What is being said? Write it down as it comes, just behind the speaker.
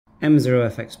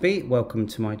M0FXB, welcome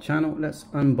to my channel. Let's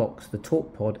unbox the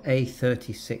TALKPOD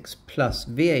A36 Plus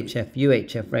VHF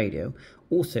UHF radio,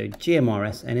 also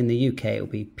GMRS, and in the UK it will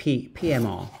be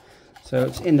PMR. So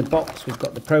it's in the box. We've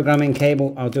got the programming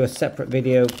cable. I'll do a separate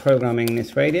video programming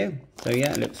this radio. So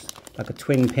yeah, it looks like a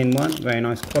twin pin one, very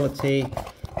nice quality.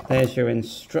 There's your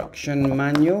instruction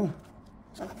manual,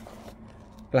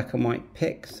 black and white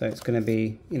pick, so it's going to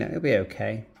be, it'll be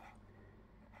okay.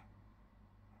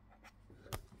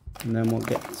 And then we'll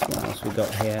get, what else we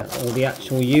got here? All the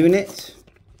actual unit.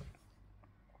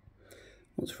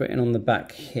 What's written on the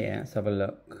back here? Let's have a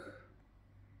look.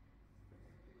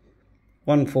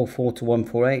 144 to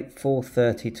 148,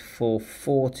 430 to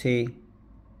 440.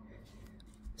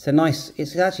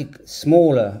 It's actually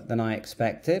smaller than I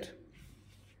expected,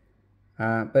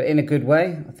 but in a good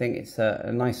way. I think it's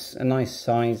a nice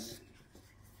size.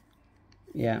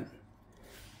 Yeah.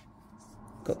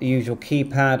 Got the usual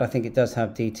keypad. I think it does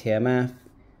have DTMF,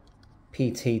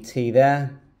 PTT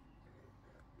there,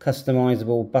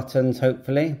 customizable buttons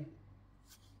hopefully,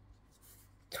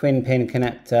 twin pin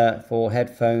connector for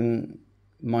headphone,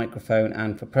 microphone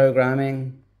and for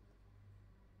programming,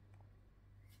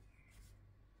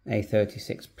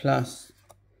 A36 Plus,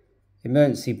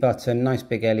 emergency button, nice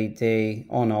big LED,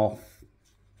 on off,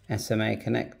 SMA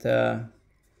connector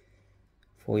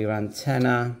for your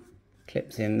antenna.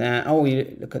 Clips in there. Oh,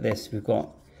 look at this.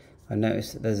 I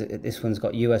noticed that this one's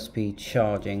got USB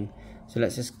charging. So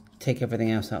let's just take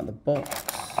everything else out of the box.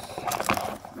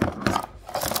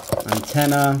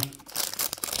 Antenna.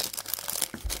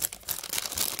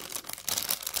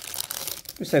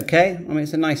 It's okay. I mean,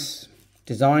 it's a nice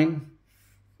design.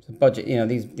 It's a budget.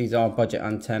 These are budget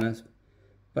antennas,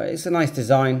 but it's a nice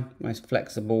design. Nice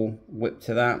flexible whip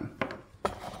to that.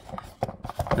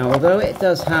 Now, although it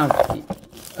does have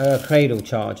a cradle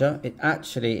charger, it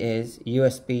actually is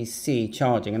USB-C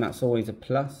charging, and that's always a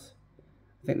plus.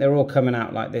 I think they're all coming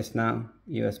out like this now,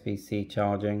 USB-C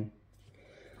charging.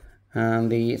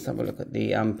 And let's have a look at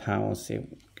the amp power, see if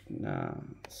we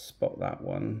can spot that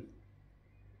one.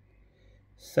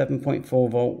 7.4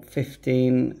 volt,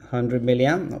 1500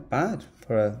 milliamp, not bad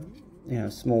for a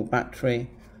small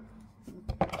battery.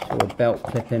 Sort of belt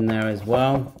clip in there as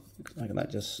well. Looks like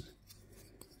that just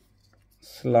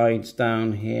slides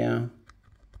down here.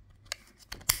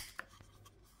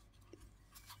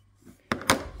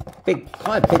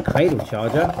 Quite a big cradle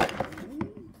charger.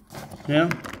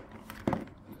 Yeah.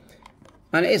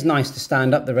 And it is nice to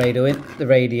stand up the radio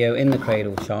in the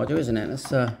cradle charger, isn't it?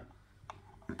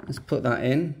 Let's put that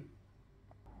in.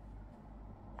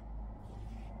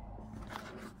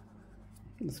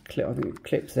 I think it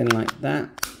clips in like that.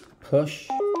 Push.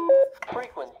 Oh,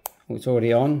 it's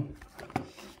already on.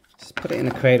 Put it in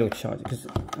a cradle charger, because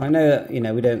I know that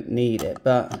we don't need it,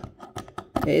 but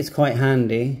it is quite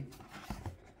handy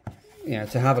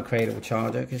to have a cradle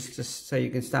charger, because just so you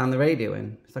can stand the radio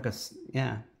in. It's like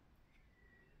yeah.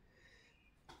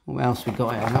 What else we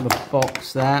got here? Another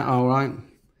box there. All right,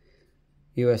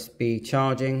 USB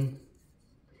charging,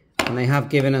 and they have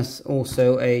given us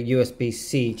also a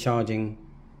USB-C charging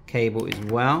cable as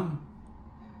well.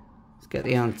 Let's get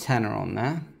the antenna on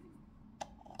there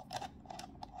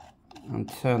and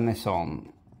turn this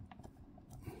on.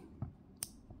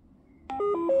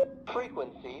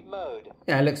 Frequency mode.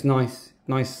 Yeah, it looks nice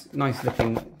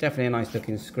looking, definitely a nice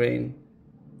looking screen.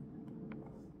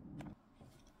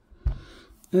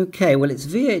 Okay, well, it's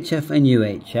VHF and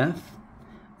UHF.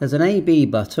 There's an AB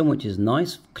button, which is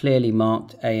nice, clearly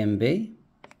marked A and B.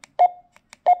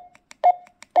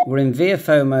 We're in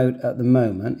VFO mode at the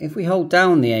moment. If we hold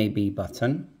down the AB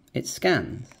button, it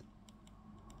scans.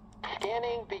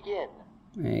 Scanning begin.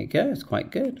 There you go, it's quite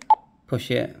good.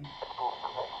 Push it.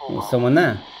 There's someone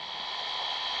there.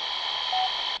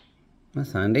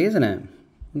 That's handy, isn't it?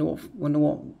 Wonder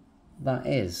what that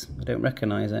is. I don't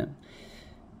recognise it.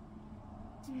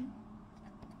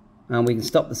 And we can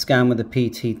stop the scan with the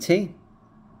PTT.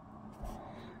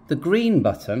 The green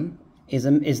button is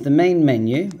the main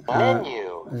menu.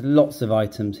 There's lots of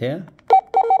items here.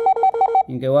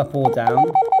 You can go up or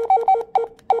down.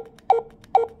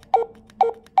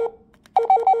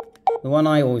 The one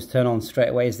I always turn on straight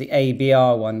away is the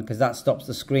ABR one, because that stops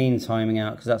the screen timing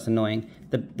out, because that's annoying.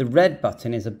 The red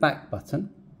button is a back button.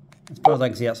 As far as I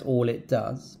can see, that's all it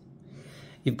does.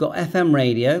 You've got FM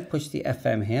radio, push the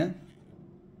FM here.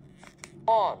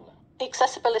 On.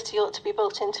 Accessibility ought to be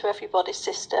built into everybody's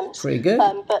systems. Pretty good.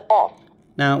 But off.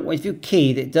 Now, if you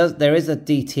keyed, there is a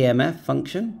DTMF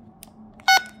function.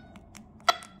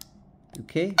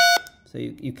 Okay, so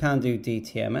you can do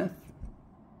DTMF.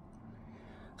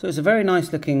 So it's a very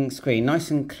nice looking screen, nice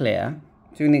and clear.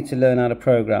 Do need to learn how to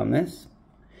program this.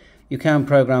 You can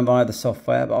program via the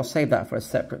software, but I'll save that for a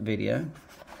separate video.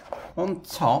 On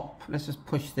top, let's just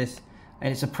push this,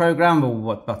 and it's a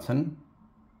programmable button.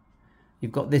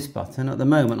 You've got this button. At the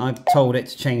moment, I've told it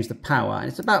to change the power, and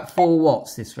it's about 4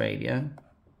 watts, this radio.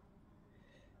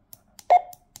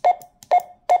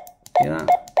 See that?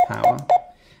 Power.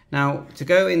 Now, to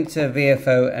go into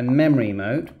VFO and memory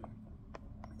mode,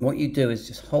 what you do is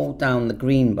just hold down the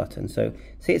green button. So,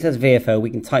 see it says VFO, we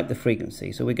can type the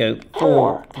frequency. So we go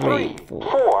 4, 3, 4.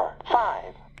 4,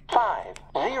 5, 5,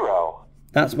 0.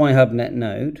 That's my HubNet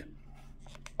node.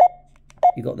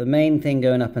 You've got the main thing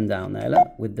going up and down there, look,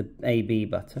 with the AB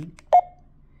button.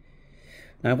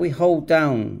 Now if we hold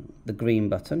down the green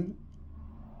button,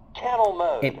 Channel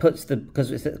mode. it puts the,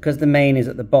 because the main is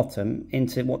at the bottom,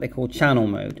 into what they call channel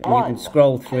mode. And you can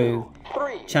scroll through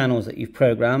 3. channels that you've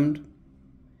programmed.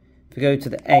 If you go to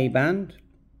the A band,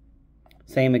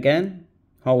 same again,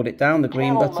 hold it down, the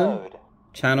green Channel button. mode.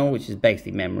 Channel, which is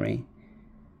basically memory.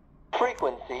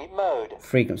 Frequency mode.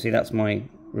 Frequency, that's my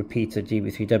repeater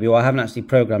GB3W. I haven't actually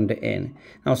programmed it in.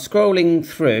 Now scrolling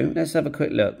through, let's have a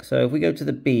quick look. So if we go to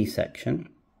the B section,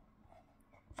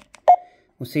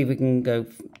 we'll see if we can go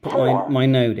put my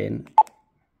node in.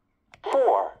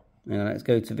 4. Now let's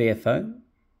go to VFO.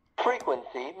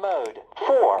 Frequency mode.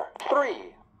 4,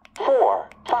 3, 4,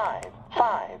 5,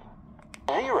 5,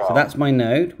 0. So that's my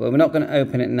node. Well, we're not going to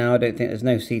open it now. I don't think there's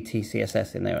no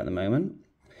CTCSS in there at the moment.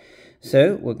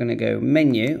 So we're going to go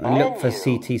menu and look for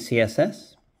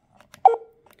CTCSS.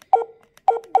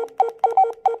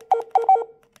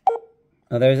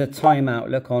 Now there is a timeout,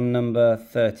 look, on number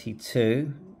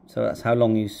 32. So that's how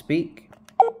long you speak.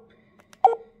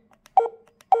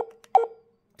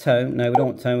 Tone, no, we don't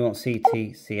want tone, we want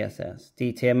CTCSS.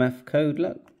 DTMF code,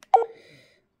 look.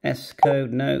 S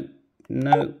code, no,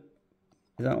 no.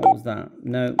 Is that, what was that?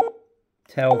 No.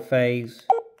 Tel phase.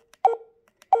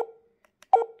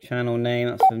 Channel name,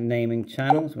 that's for naming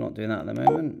channels. We're not doing that at the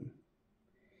moment.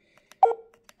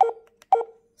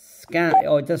 Scan,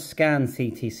 oh, it does scan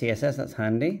CTCSS, that's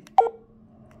handy.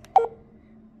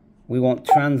 We want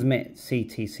transmit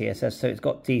CTCSS, so it's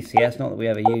got DCS, not that we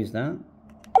ever use that.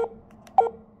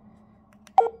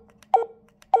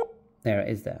 There it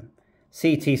is there.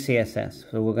 CTCSS,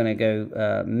 so we're going to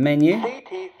go menu.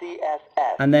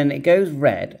 CTCSS. And then it goes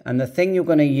red, and the thing you're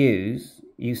going to use,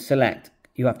 you select,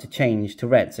 you have to change to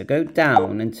red. So go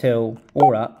down until,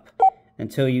 or up,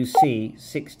 until you see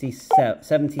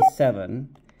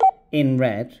 77 in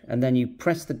red, and then you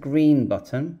press the green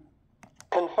button.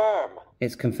 Confirm.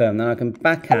 It's confirmed. Then I can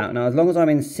back out. Now, as long as I'm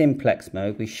in simplex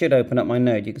mode, we should open up my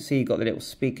node. You can see you've got the little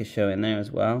speaker showing there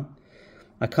as well.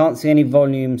 I can't see any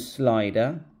volume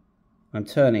slider. I'm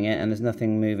turning it, and there's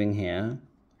nothing moving here.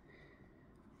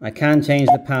 I can change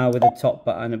the power with the top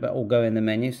button, but will go in the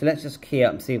menu. So let's just key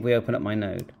up and see if we open up my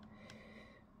node.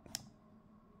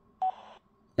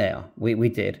 There, we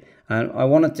did. And I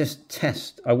want to just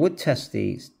test, I would test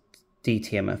these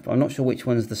DTMF. I'm not sure which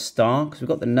one's the star, because we've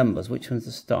got the numbers, which one's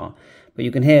the star. But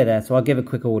you can hear there, so I'll give a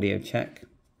quick audio check.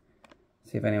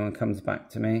 See if anyone comes back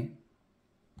to me.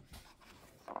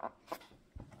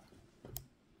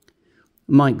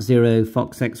 Mike 0,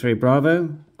 Fox X-Ray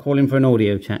Bravo, calling for an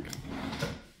audio check.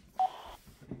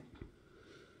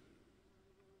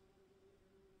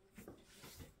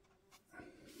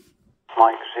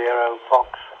 Mike 0,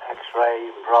 Fox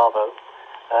X-Ray Bravo.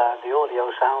 The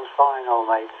audio sounds fine, old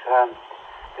mate.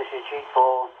 This is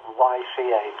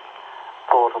G4YCA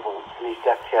portable in his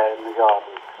deck chair in the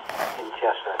garden in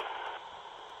Chester.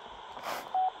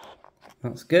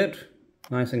 That's good,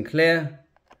 nice and clear.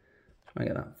 Try and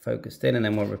get that focused in, and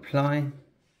then we'll reply.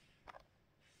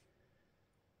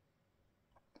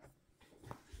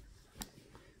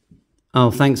 Oh,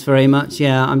 thanks very much.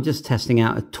 Yeah, I'm just testing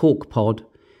out a TALKPOD.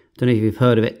 Don't know if you've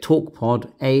heard of it.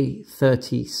 TALKPOD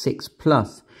A36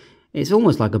 Plus. It's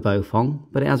almost like a Bofong,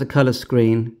 but it has a colour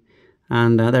screen,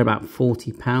 and they're about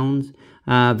 £40.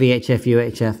 VHF,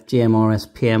 UHF, GMRS,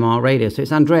 PMR radio. So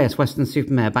it's Andreas, Western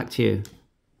Supermare. Back to you.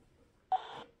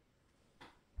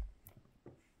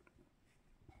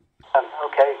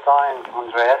 Okay, fine,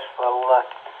 Andreas. Well,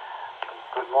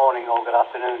 good morning or good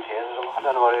afternoon to you. I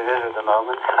don't know what it is at the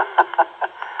moment.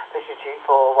 This is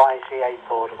G4YCA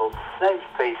portable. Name's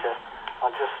Peter. I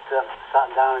just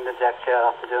sat down in the deck chair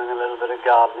after doing a little bit of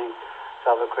gardening to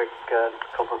have a quick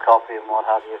cup of coffee and what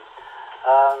have you.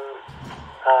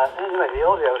 Anyway, the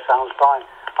audio sounds fine.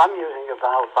 I'm using a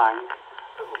Baofeng,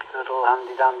 little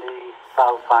handy dandy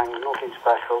Baofeng, nothing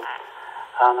special.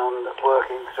 And I'm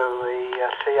working through the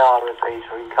CR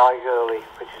repeater in Kaigurli,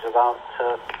 which is about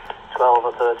 12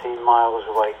 or 13 miles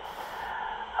away,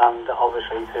 and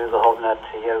obviously through the HubNet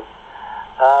to you.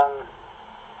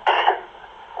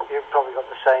 got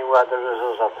the same weather as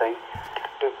us, I think.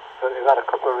 We've had a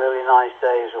couple of really nice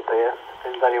days up here. It's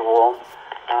been very warm,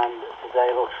 and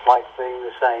today looks like being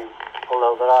the same,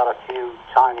 although there are a few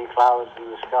tiny clouds in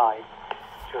the sky,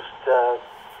 just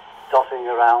dotting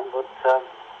around, but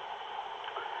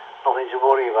nothing to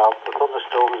worry about. The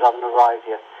thunderstorms haven't arrived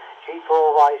yet.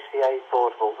 G4YC8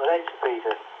 portable, but it's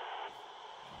Peter.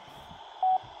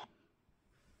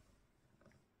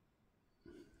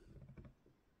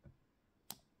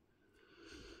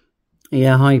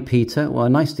 Yeah, hi Peter. Well,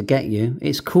 nice to get you.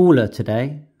 It's cooler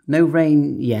today. No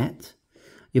rain yet.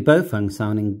 Your bowphone's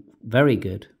sounding very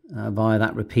good via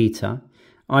that repeater.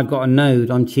 I've got a node,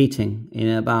 I'm cheating, in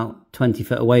about 20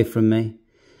 foot away from me.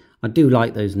 I do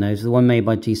like those nodes, the one made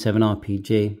by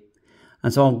G7RPG.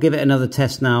 And so I'll give it another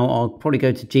test now. I'll probably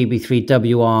go to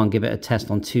GB3WR and give it a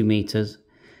test on 2 meters.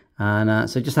 And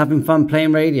so just having fun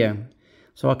playing radio.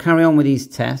 So I'll carry on with these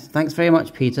tests. Thanks very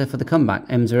much, Peter, for the comeback.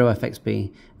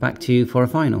 M0FXB. Back to you for a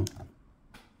final.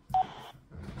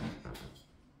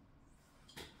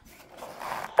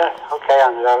 Okay,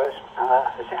 Andreas.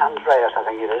 Is it Andreas, I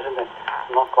think it is, isn't it?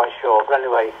 I'm not quite sure. But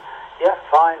anyway, yeah,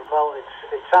 fine. Well, it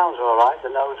sounds all right. The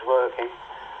node's working.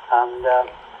 And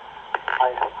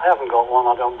I haven't got one.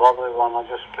 I don't bother with one. I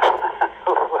just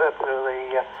work through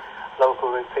the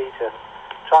local repeater.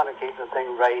 Trying to keep the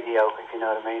thing radio, if you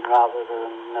know what I mean, rather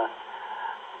than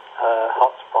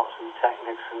hotspots and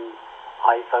Technics and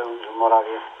iPhones and what have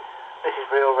you. This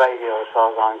is real radio as far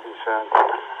as I'm concerned.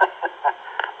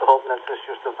 The hubnet is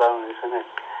just a bonus, isn't it?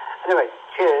 Anyway,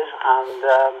 cheers, and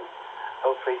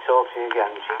hopefully talk to you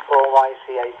again.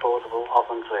 G4YC8 portable, off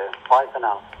and clear. Bye for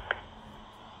now.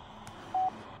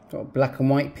 Got a black and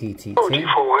white PTT. Oh,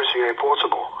 G4YC8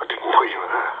 portable. I didn't know you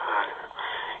were there.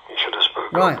 You should have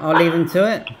spoken. Right, I'll leave him to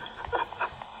it.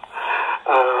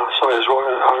 Sorry, as well,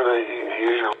 having a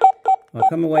usual. I'll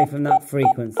come away from that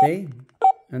frequency,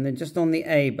 and then just on the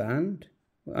A band,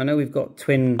 I know we've got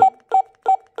twin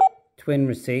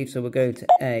receive, so we'll go to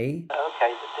A.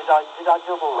 Okay, did I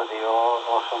double with you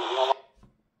or something?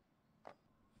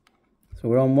 So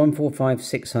we're on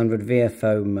 145/600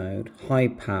 VFO mode, high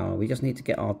power. We just need to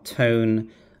get our tone,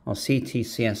 our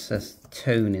CTCSS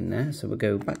tone in there. So we'll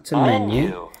go back to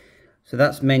menu. So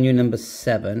that's menu number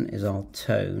 7 is our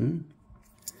tone.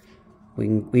 We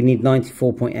need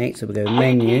 94.8, so we'll go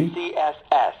menu.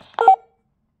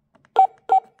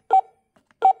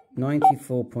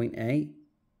 94.8.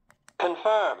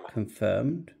 Confirm.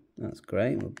 Confirmed. That's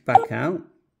great. We'll back out.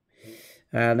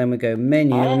 Then we go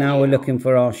menu. Now we're looking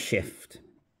for our shift.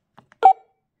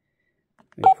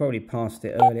 We probably passed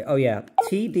it earlier. Oh yeah,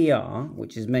 TDR,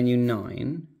 which is menu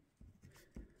 9.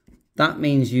 That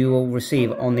means you will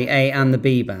receive on the A and the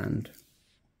B band.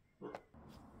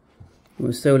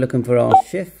 We're still looking for our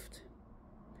shift.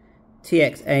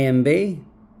 TX A and B.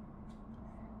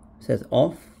 It says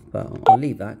off, but I'll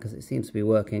leave that because it seems to be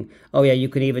working. Oh yeah, you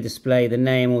can either display the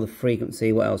name or the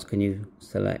frequency. What else can you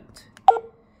select?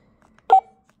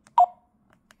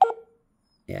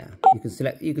 Yeah,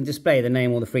 you can display the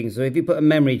name or the frequency. So if you put a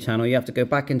memory channel, you have to go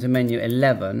back into menu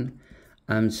 11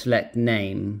 and select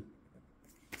name.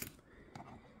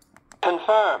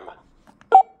 Confirm.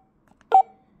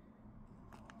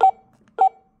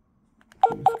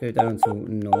 Let's go down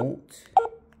to 0.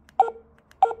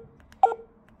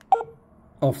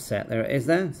 Offset, there it is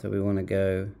there. So we want to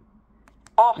go,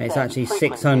 Offset it's actually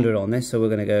frequency. 600 on this, so we're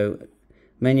going to go,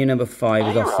 menu number 5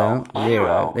 is offset,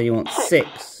 0. Then you want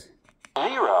 6.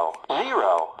 0,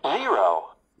 0,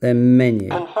 0. Then menu.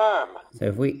 Confirm. So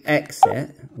if we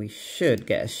exit, we should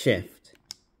get a shift.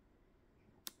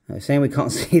 Now, saying we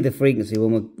can't see the frequency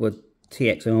when we're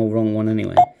TXing all wrong one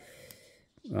anyway.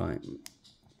 Right.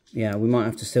 Yeah, we might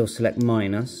have to still select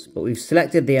minus, but we've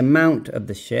selected the amount of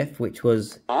the shift, which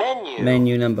was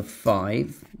menu number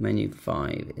 5. Menu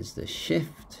 5 is the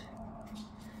shift.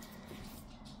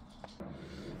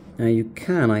 Now you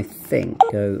can, I think,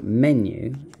 go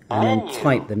menu and then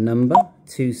type the number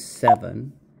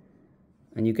 27,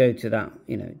 and you go to that,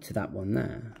 you know, to that one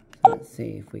there. So let's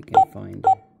see if we can find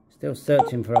it. Still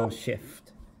searching for our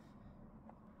shift.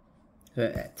 So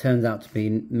it turns out to be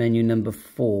menu number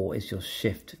 4 is your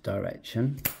shift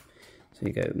direction. So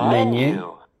you go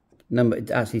menu. Number, it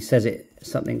actually says it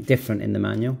something different in the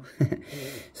manual.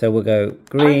 So we'll go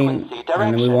green,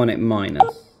 and then we want it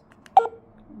minus.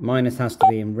 Minus has to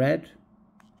be in red.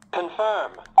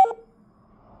 Confirm.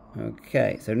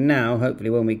 Okay, so now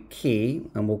hopefully when we key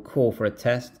and we'll call for a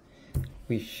test,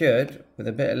 we should, with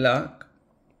a bit of luck,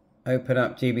 open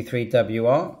up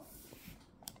GB3WR.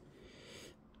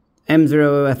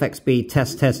 M0FXB,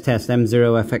 test,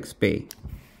 M0FXB.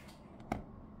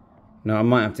 Now I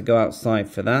might have to go outside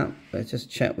for that. Let's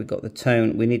just check we've got the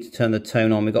tone. We need to turn the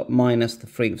tone on. We've got minus the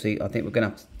frequency. I think we're going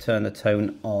to have to turn the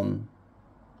tone on.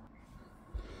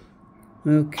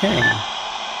 Okay.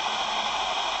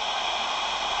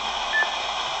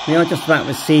 We are just about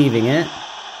receiving it.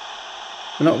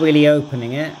 We're not really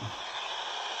opening it.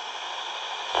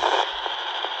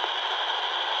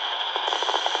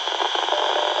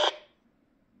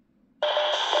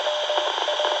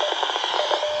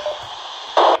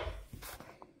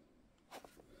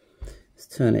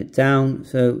 Turn it down.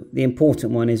 So the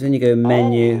important one is when you go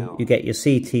menu, you get your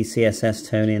CT CSS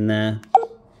tone in there,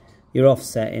 your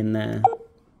offset in there,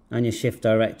 and your shift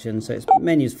direction. So it's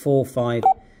menus 4, 5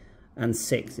 and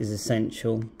 6 is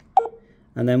essential.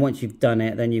 And then once you've done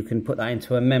it, then you can put that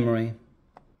into a memory.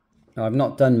 Now, I've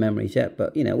not done memories yet,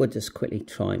 but you know, we'll just quickly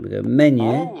try. We go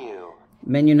menu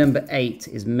number 8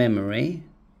 is memory,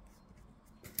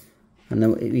 and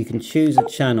then you can choose a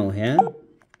channel here.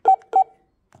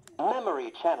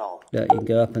 Channel. Look, you can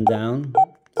go up and down.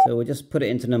 So we'll just put it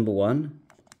into number 1.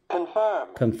 Confirm.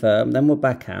 Confirm. Then we'll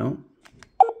back out.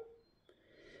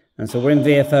 And so we're in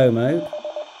VFO mode.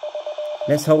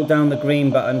 Let's hold down the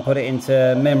green button, put it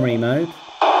into memory mode.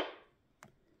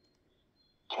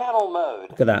 Channel mode.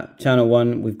 Look at that. Channel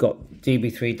 1, we've got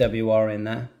DB3WR in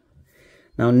there.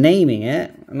 Now naming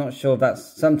it, I'm not sure if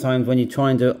that's, sometimes when you try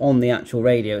and do it on the actual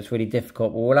radio, it's really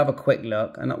difficult, but we'll have a quick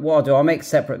look. And what I'll do, I'll make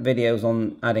separate videos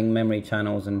on adding memory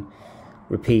channels and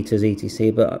repeaters,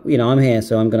 etc. But, you know, I'm here,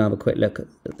 so I'm going to have a quick look at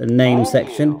the name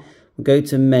section. We'll go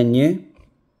to menu.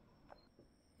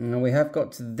 Now we have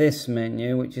got to this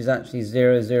menu, which is actually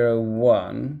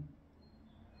 001.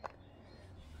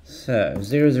 So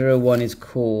 001 is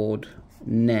called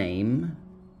name.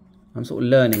 I'm sort of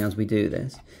learning as we do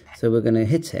this. So we're going to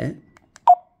hit it,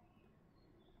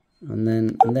 and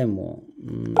then what?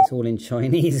 It's all in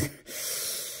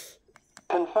Chinese.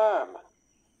 Confirm.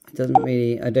 It doesn't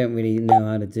really. I don't really know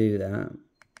how to do that.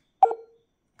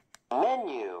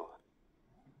 Menu.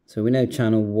 So we know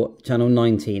channel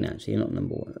 19 actually, not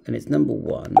number 1, and it's number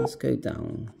 1. Let's go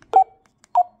down.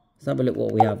 Let's have a look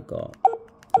what we have got.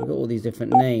 We've got all these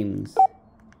different names.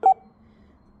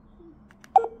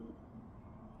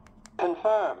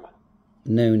 Confirm.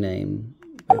 No name.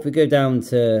 But if we go down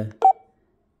to,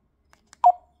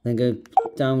 then go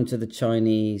down to the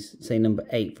Chinese, say number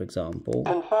 8 for example.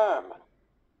 Confirm.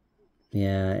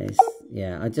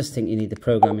 Yeah, I just think you need the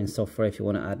programming software if you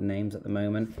want to add names at the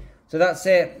moment. So that's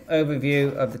it.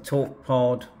 Overview of the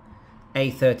TalkPod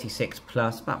A36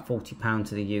 Plus, about £40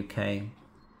 to the UK.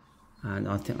 And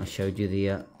I think I showed you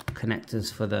the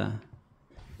connectors for the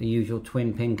usual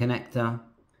twin pin connector.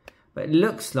 But it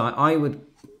looks like, I would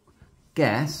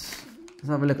guess, let's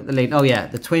have a look at the lead. Oh yeah,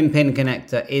 the twin pin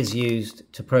connector is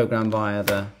used to program via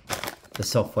the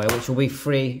software, which will be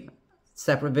free.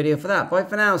 Separate video for that. Bye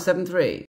for now, 7-3.